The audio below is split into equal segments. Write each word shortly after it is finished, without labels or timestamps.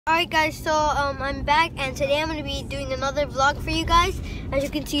Alright guys, so I'm back and today I'm going to be doing another vlog for you guys. As you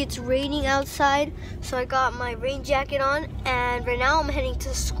can see, it's raining outside, so I got my rain jacket on, and right now I'm heading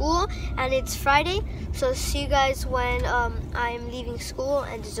to school and it's Friday. So see you guys when I'm leaving school,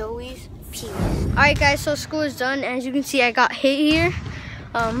 and as always, peace. Alright guys, so school is done. As you can see, I got hit here.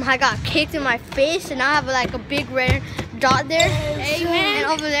 I got kicked in my face and I have like a big red dot there. Hey, and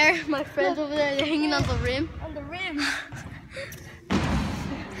over there, my friends over there, they're hanging on the rim. On the rim.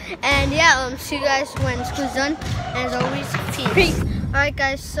 And yeah, see you guys when school's done, and as always, peace. Alright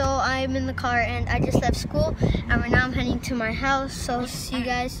guys, so I'm in the car and I just left school, and right now I'm heading to my house, so see you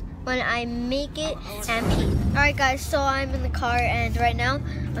guys when I make it, and peace. Alright guys, so I'm in the car and right now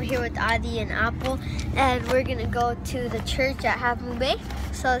I'm here with Adi and Apple, and we're gonna go to the church at Half Moon Bay.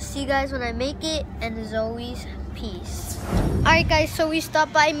 So see you guys when I make it, and as always, peace. Alright guys, so we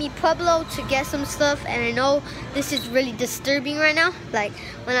stopped by Mi Pueblo to get some stuff, and I know this is really disturbing right now. Like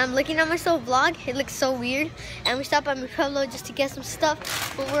when I'm looking at myself vlog, it looks so weird. And we stopped by Mi Pueblo just to get some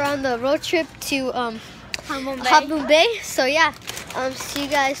stuff, but we're on the road trip to Half Moon Bay. So yeah, see you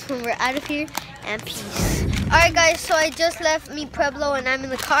guys when we're out of here, and peace. Alright guys, so I just left Mi Pueblo and I'm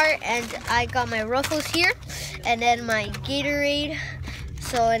in the car, and I got my Ruffles here and then my Gatorade.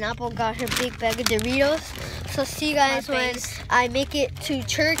 So and Apple got her big bag of Doritos. So see you guys when I make it to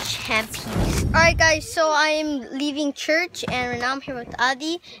church, and peace. Alright guys, so I am leaving church and right now I'm here with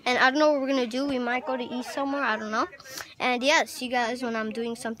Adi, and I don't know what we're gonna do. We might go to eat somewhere, I don't know. And yeah, see you guys when I'm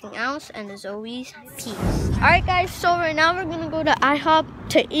doing something else, and as always, peace. Alright guys, so right now we're gonna go to IHOP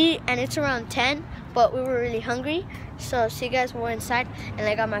to eat, and it's around 10, but we were really hungry. So see you guys when we're inside, and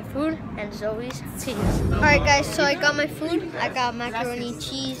I got my food, and as always, peace. Alright guys, so I got my food. I got macaroni and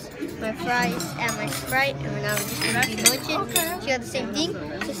cheese, my fries, and my Sprite, and right now we're just gonna be munching. She got the same thing.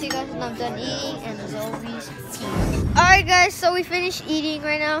 So see you guys when I'm done eating, and as always, peace. Alright guys, so we finished eating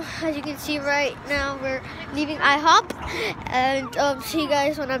right now. As you can see right now, we're leaving IHOP, and see you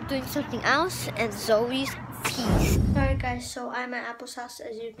guys when I'm doing something else, and as always, peace. Alright guys, so I'm at Apple's house,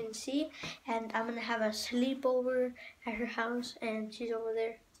 as you can see, and I'm gonna have a sleepover at her house, and she's over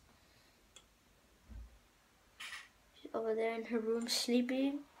there. She's over there in her room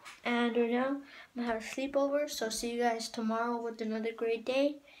sleeping, and right now I'm gonna have a sleepover. So see you guys tomorrow with another great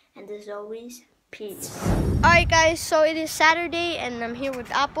day, and as always, peace. Alright guys, so it is Saturday and I'm here with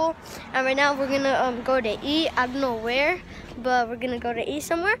Apple, and right now we're gonna go to eat. I don't know where, but we're gonna go to eat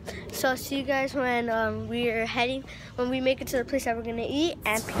somewhere. So see you guys when when we make it to the place that we're gonna eat,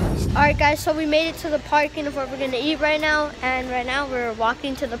 and peace. Alright guys, so we made it to the parking of where we're gonna eat right now, and right now we're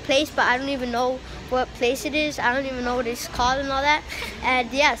walking to the place, but I don't even know what place it is. I don't even know what it's called and all that. And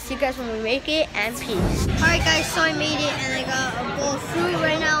yeah, see you guys when we make it, and peace. Alright guys, so I made it and I got a bowl of fruit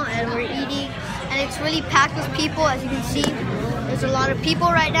right now, and we're eating. And it's really packed with people, as you can see. There's a lot of people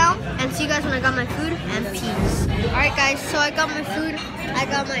right now. And see you guys when I got my food, and peace. Alright guys, so I got my food. I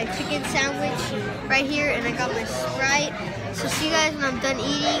got my chicken sandwich right here, and I got my Sprite. So see you guys when I'm done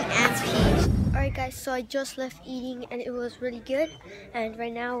eating, and peace. Alright guys, so I just left eating and it was really good. And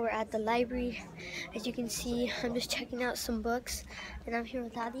right now we're at the library. As you can see, I'm just checking out some books. And I'm here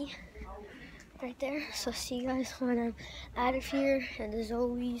with Adi right there. So see you guys when I'm out of here, and as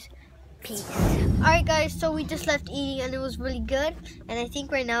always, peace. Alright guys, so we just left eating and it was really good, and I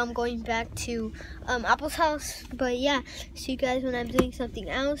think right now I'm going back to Apple's house. But yeah, see you guys when I'm doing something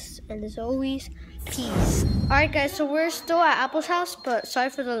else, and as always, peace. Alright guys, so we're still at Apple's house, but sorry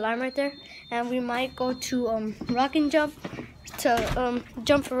for the alarm right there, and we might go to Rockin jump to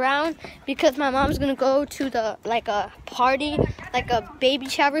jump around, because my mom's gonna go to the a party, like a baby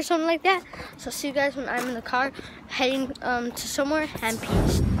shower or something like that. So see you guys when I'm in the car heading to somewhere, and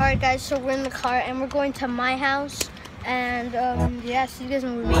peace. Alright guys, so we're in the car and we're going to my house, and yeah, see you guys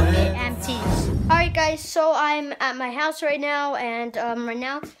when we make it, and peace. Alright guys, so I'm at my house right now, and right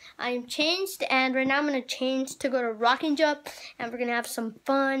now I'm changed, and right now I'm gonna change to go to Rockin Jump, and we're gonna have some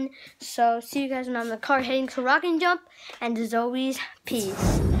fun. So see you guys when I'm in the car heading to Rockin Jump, and as always,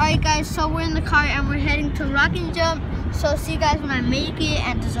 peace. Alright guys, so we're in the car and we're heading to Rockin Jump. So see you guys when I make it,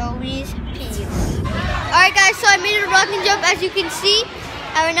 and as always, peace. Alright guys, so I made it to Rockin Jump, as you can see,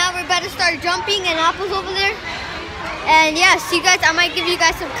 and right now we're about to start jumping, and Apple's over there. And yeah, see you guys. I might give you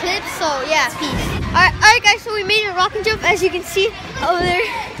guys some clips. So yeah, peace. Alright guys, so we made it a Rockin Jump, as you can see over there,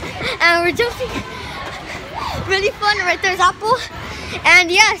 and we're jumping. Really fun. Right there's Apple. And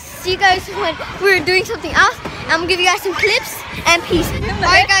yeah, see you guys when we're doing something else. I'm gonna give you guys some clips, and peace.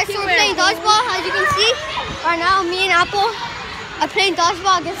 Alright guys, so we're playing dodgeball, as you can see. Right now, me and Apple are playing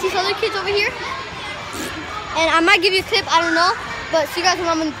dodgeball against these other kids over here. And I might give you a clip, I don't know. But see you guys when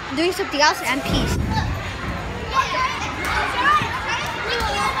I'm doing something else, and peace.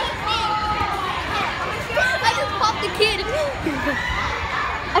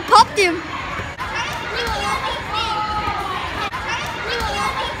 I popped him.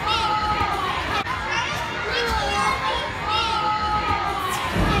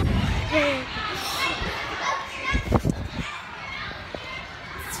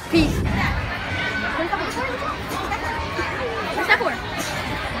 Peace. What's that for?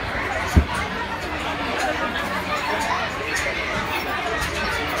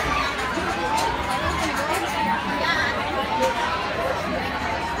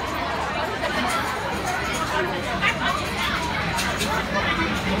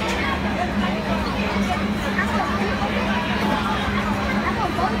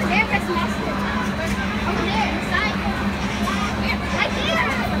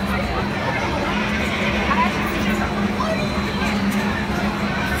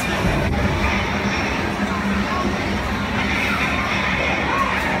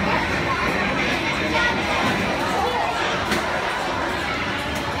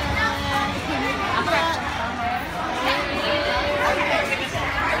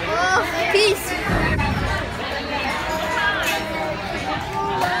 Peace.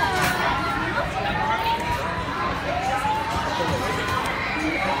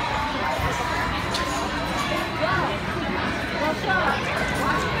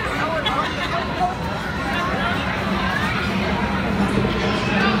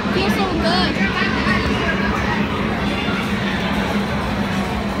 Feels so good.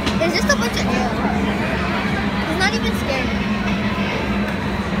 There's just a bunch of air. It's not even scary.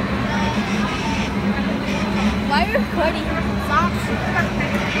 Why are you recording?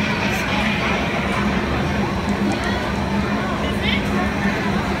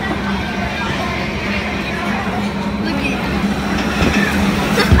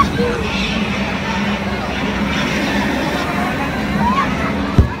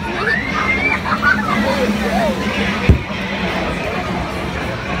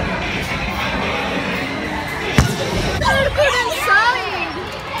 Look at inside.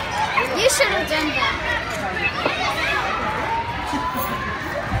 You should have done that.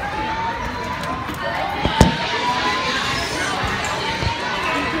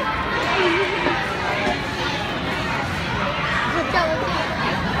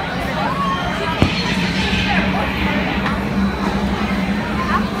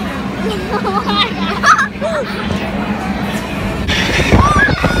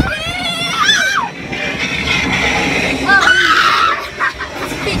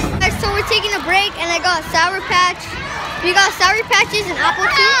 So we're taking a break, and I got Sour Patch. We got Sour Patches and apple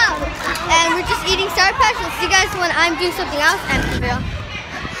too, and we're just eating Sour Patch. I'll see you guys when I'm doing something else. And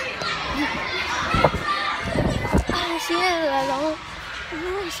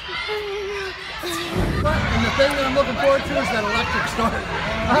And the thing that I'm looking forward to is that electric start.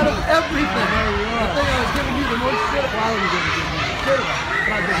 Out of everything, the thing I was giving you the most shit about, I was going to give you the shit about.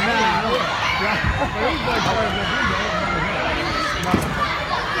 But I've been mad.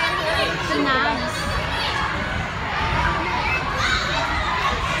 it's nice.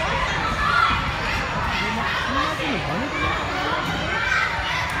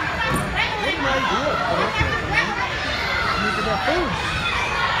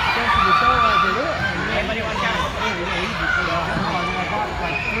 Everybody watch out. I bought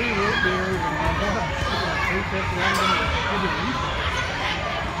like 3 root beers and I bought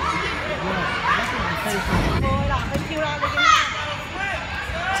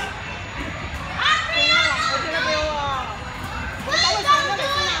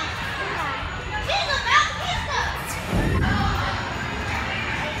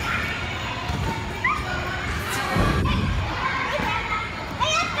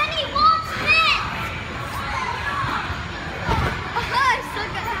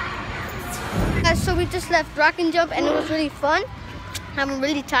So we just left Rockin' Jump, and it was really fun. I'm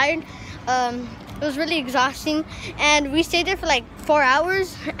really tired. It was really exhausting, and we stayed there for like 4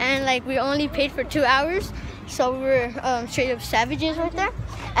 hours, and like we only paid for 2 hours, so we were straight up savages right there.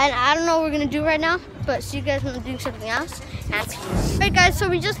 And I don't know what we're gonna do right now, but see you guys when I'm doing something else. And peace. Alright guys, so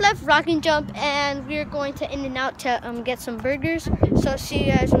we just left Rockin' Jump, and we're going to In-N-Out to get some burgers. So see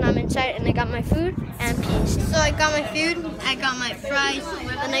you guys when I'm inside, and I got my food. And peace. So I got my food, I got my fries,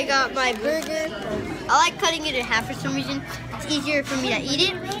 and I got my burger. I like cutting it in half for some reason. It's easier for me to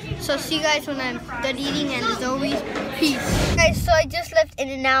eat it. So see you guys when I'm done eating, and as always, peace. Guys, so I just left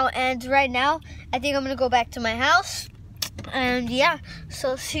In-N-Out, and right now I think I'm gonna go back to my house. And yeah,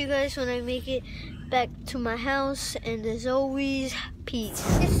 so see you guys when I make it back to my house, and as always, Peace.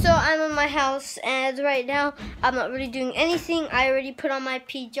 So I'm in my house, and right now I'm not really doing anything. I already put on my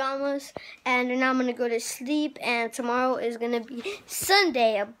pajamas, and now I'm gonna go to sleep, and tomorrow is gonna be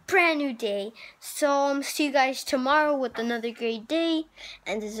Sunday, a brand new day. So see you guys tomorrow with another great day,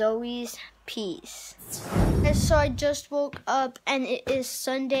 and as always, peace. And so I just woke up, and it is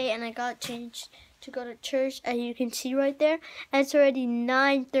Sunday, and I got changed to go to church, as you can see right there. And it's already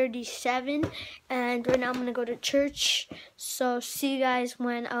 9:37, and right now I'm gonna go to church. So see you guys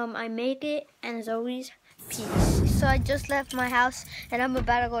when I make it, and as always, peace. So I just left my house, and I'm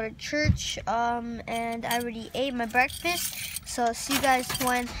about to go to church. And I already ate my breakfast. So see you guys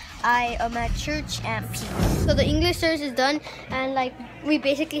when I am at church, and peace. So the English service is done, and like we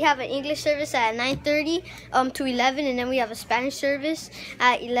basically have an English service at 9:30 to 11, and then we have a Spanish service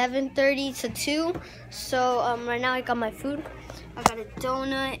at 11:30 to 2. So right now I got my food. I got a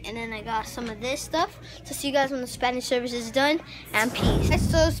donut, and then I got some of this stuff. So see you guys when the Spanish service is done, and peace.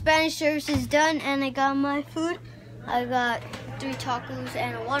 So Spanish service is done, and I got my food. I got 3 tacos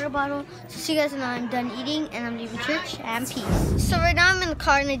and a water bottle. So see you guys when I'm done eating, and I'm leaving church, and peace. So right now I'm in the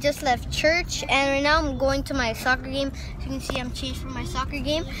car, and I just left church, and right now I'm going to my soccer game. As you can see, I'm changed for my soccer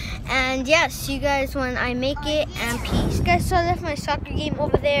game. And yeah, see you guys when I make it, and peace. Guys, so I left my soccer game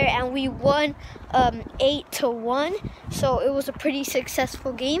over there, and we won 8-1. So it was a pretty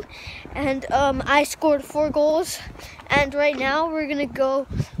successful game, and I scored 4 goals. And right now we're gonna go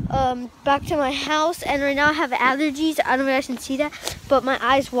back to my house, and right now I have allergies. I don't know if you guys can see that, but my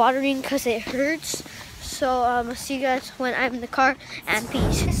eye's watering because it hurts. So I'll see you guys when I'm in the car, and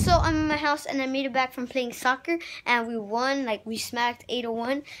peace. So I'm in my house, and I made it back from playing soccer, and we won. Like, we smacked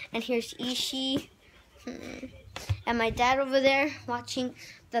 8-1. And here's Ishi and my dad over there watching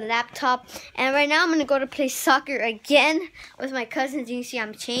the laptop. And right now I'm gonna go to play soccer again with my cousins. You can see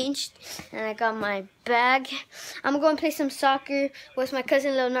I'm changed, and I got my bag. I'm gonna play some soccer with my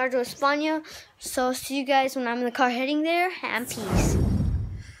cousin Leonardo Espana. So see you guys when I'm in the car heading there, and peace.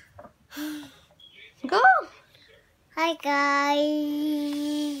 Go! Hi guys!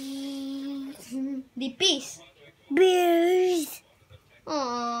 The peace. Beers!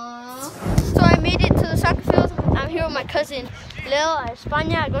 Aww. So I made it to the soccer field. I'm here with my cousin Leo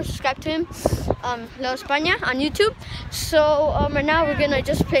Espana. Go subscribe to him, Leo Espana on YouTube. So right now we're gonna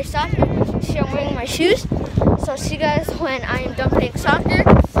just play soccer. See, I'm wearing my shoes. So see you guys when I am done playing soccer.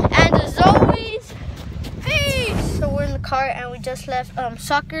 And as always, peace. So we're in the car, and we just left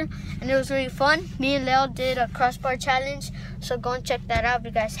soccer, and it was really fun. Me and Leo did a crossbar challenge. So go and check that out if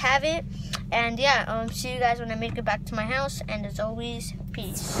you guys have it. And yeah, see you guys when I make it back to my house, and as always,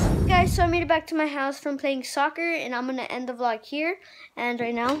 peace. Guys, so I made it back to my house from playing soccer, and I'm gonna end the vlog here. And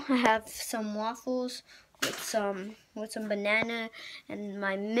right now I have some waffles with some banana and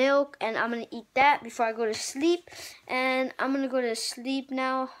my milk, and I'm gonna eat that before I go to sleep. And I'm gonna go to sleep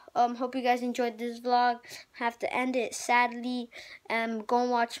now. Hope you guys enjoyed this vlog. I have to end it sadly. Go and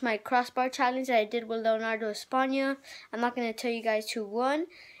watch my crossbar challenge that I did with Leonardo Espana. I'm not gonna tell you guys who won.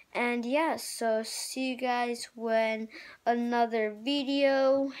 And yeah, so see you guys when another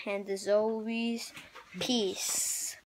video, and as always, peace.